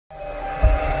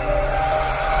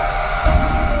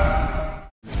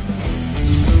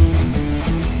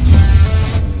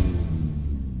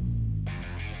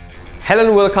Hello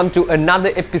and welcome to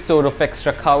another episode of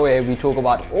Extra Cover, where we talk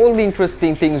about all the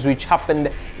interesting things which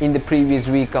happened in the previous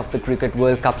week of the Cricket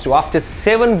World Cup. So after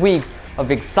 7 weeks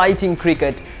of exciting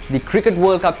cricket, the Cricket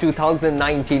World Cup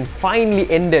 2019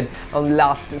 finally ended on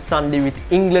last Sunday, with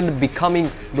England becoming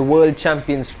the world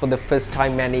champions for the first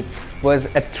time, and it was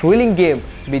a thrilling game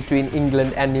between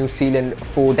England and New Zealand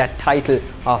for that title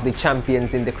of the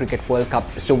champions in the Cricket World Cup.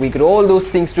 So we got all those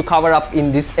things to cover up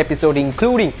in this episode,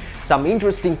 including some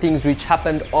interesting things which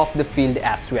happened off the field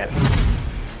as well.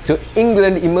 So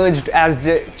England emerged as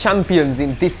the champions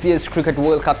in this year's Cricket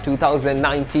World Cup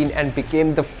 2019 and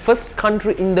became the first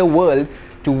country in the world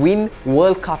to win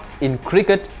World Cups in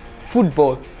cricket,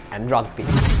 football and rugby.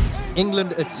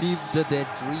 England achieved their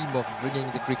dream of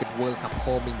winning the Cricket World Cup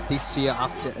home in this year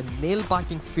after a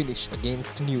nail-biting finish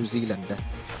against New Zealand.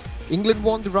 England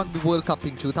won the Rugby World Cup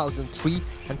in 2003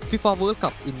 and FIFA World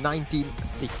Cup in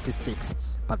 1966.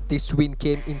 But this win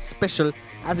came in special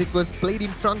as it was played in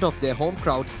front of their home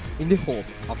crowd in the home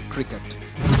of cricket.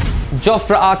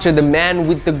 Jofra Archer, the man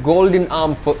with the golden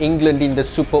arm for England in the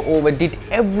Super Over, did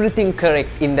everything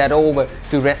correct in that over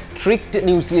to restrict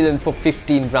New Zealand for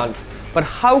 15 runs. But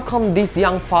how come this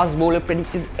young fast bowler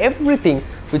predicted everything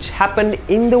which happened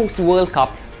in the World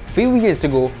Cup few years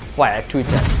ago via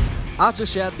Twitter? Archer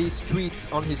shared these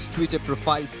tweets on his Twitter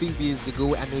profile few years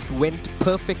ago, and it went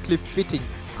perfectly fitting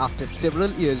after several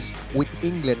years with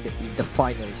England in the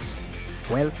finals.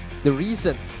 Well, the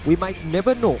reason we might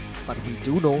never know, but we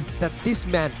do know that this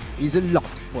man is a lot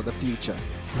for the future.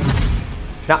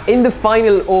 Now, in the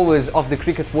final overs of the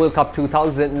Cricket World Cup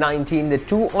 2019, the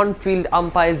two on-field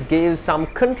umpires gave some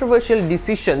controversial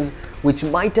decisions which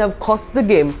might have cost the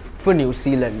game for New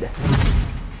Zealand.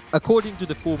 According to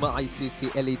the former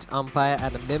ICC elite umpire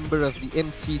and a member of the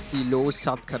MCC Law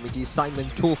Subcommittee, Simon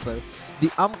Toffel, the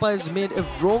umpires made a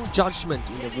wrong judgment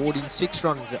in awarding 6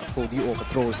 runs for the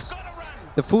overthrows.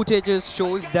 The footage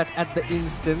shows that at the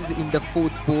instance in the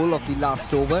 4th ball of the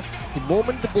last over, the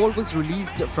moment the ball was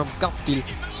released from Guptill,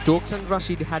 Stokes and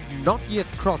Rashid had not yet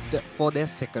crossed for their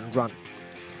second run,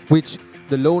 which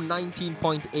the law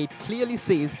 19.8 clearly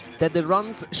says that the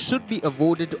runs should be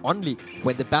awarded only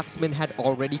when the batsman had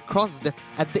already crossed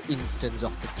at the instance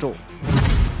of the throw.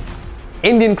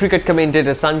 Indian cricket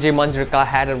commentator Sanjay Manjrekar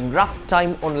had a rough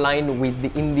time online with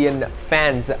the Indian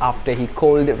fans after he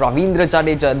called Ravindra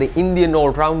Jadeja, the Indian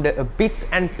all-rounder, a bits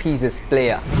and pieces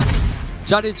player.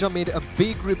 Jadeja made a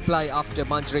big reply after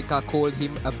Manjrekar called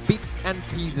him a bits and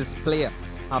pieces player.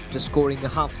 After scoring a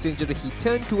half-century, he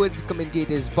turned towards the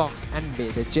commentator's box and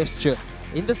made a gesture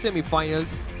in the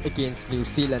semi-finals against New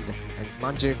Zealand, and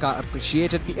Manjrekar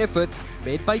appreciated the effort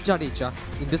made by Jadeja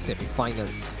in the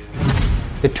semi-finals.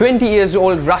 The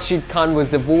 20-year-old Rashid Khan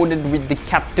was awarded with the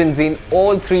captaincy in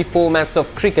all 3 formats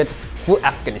of cricket for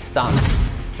Afghanistan.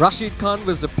 Rashid Khan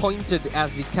was appointed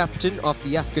as the captain of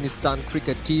the Afghanistan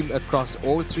cricket team across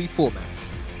all 3 formats.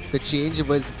 The change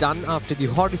was done after the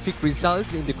horrific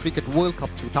results in the Cricket World Cup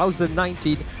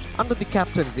 2019 under the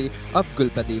captaincy of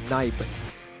Gulbadin Naib.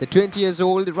 The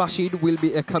 20-year-old Rashid will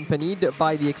be accompanied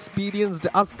by the experienced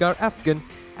Asghar Afghan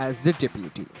as the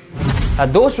deputy.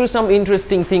 Those were some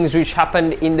interesting things which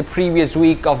happened in the previous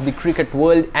week of the cricket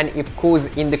world, and of course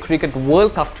in the Cricket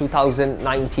World Cup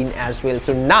 2019 as well.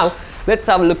 So now let's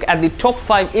have a look at the top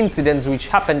 5 incidents which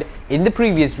happened in the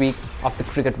previous week of the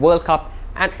Cricket World Cup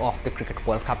and of the Cricket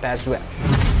World Cup as well.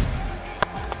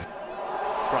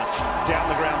 Crunched down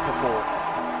the ground for 4.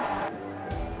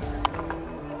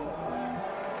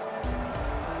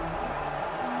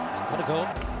 He's got a goal.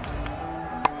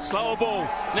 Slower ball.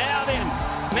 Now then,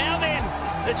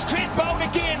 it's Trent Bolt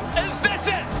again. Is this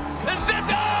it? Is this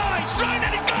it? Oh, he's thrown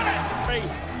it, he got it!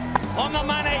 On the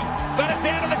money, but it's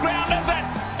out of the ground, is it?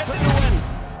 It's in the win.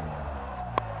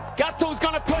 Guptill's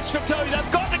going to push for 2.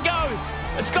 They've got to go.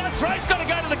 Thro's got to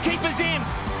go to the keeper's end.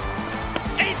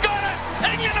 He's got it.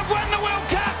 England have won the World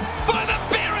Cup by the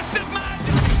barest of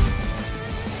margins.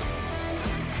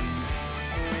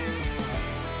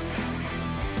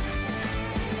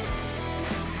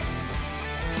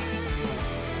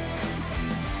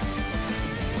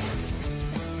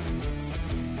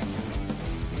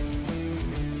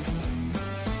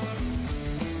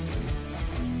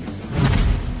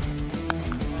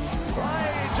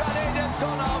 Jadeja's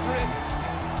gone after it.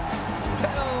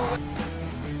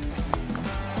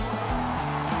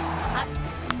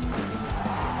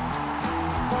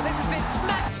 Well, this has been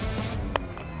smacked.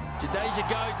 Jadeja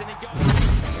goes and he goes.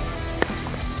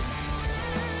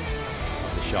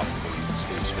 The shot from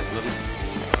Steve Smith-Little.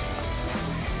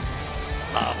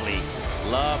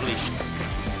 Lovely.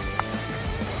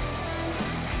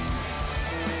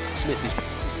 Smith is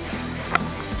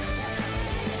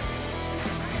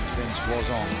was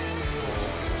on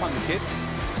Plunkett.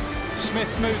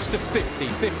 Smith moves to 50,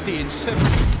 50 in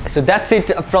 7. So that's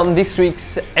it from this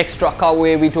week's Extra Cow,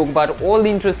 where we talk about all the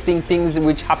interesting things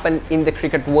which happened in the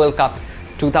Cricket World Cup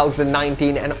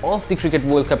 2019 and of the Cricket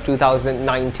World Cup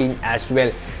 2019 as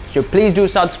well. So please do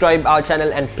subscribe our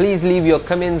channel and please leave your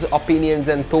comments, opinions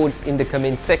and thoughts in the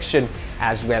comment section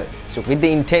as well. So with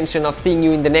the intention of seeing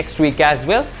you in the next week as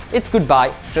well, it's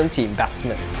goodbye from Team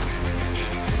Batsman.